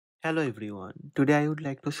Hello everyone. Today I would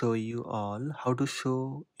like to show you all how to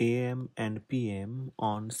show AM and PM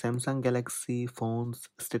on Samsung Galaxy phone's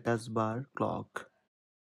status bar clock.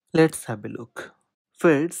 Let's have a look.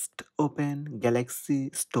 First, open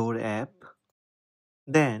Galaxy Store app,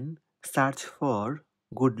 then search for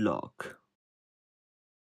Good Lock.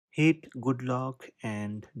 Hit Good Lock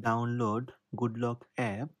and download Good Lock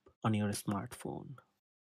app on your smartphone.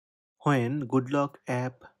 When Good Lock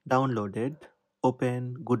app downloaded,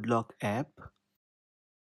 open Good Lock app.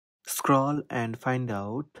 Scroll and find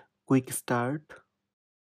out Quick Start.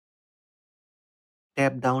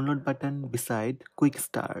 Tap download button beside Quick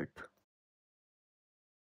Start.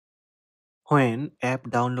 When app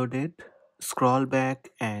downloaded, scroll back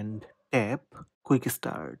and tap Quick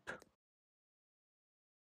Start.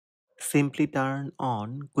 Simply turn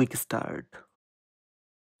on Quick Start.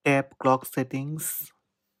 Tap clock settings.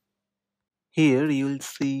 Here you will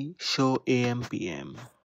see Show AM PM.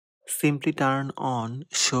 Simply turn on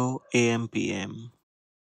Show AM PM.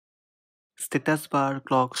 Status bar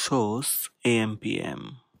clock shows AM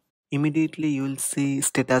PM. Immediately you will see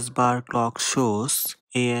status bar clock shows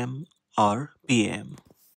AM or PM.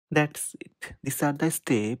 That's it. These are the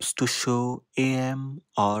steps to show AM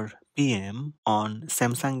or PM on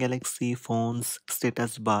Samsung Galaxy phone's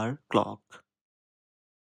status bar clock.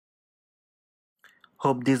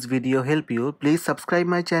 Hope this video helped you. Please subscribe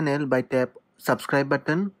my channel by tap subscribe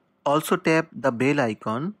button. Also tap the bell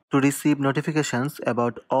icon to receive notifications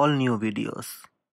about all new videos.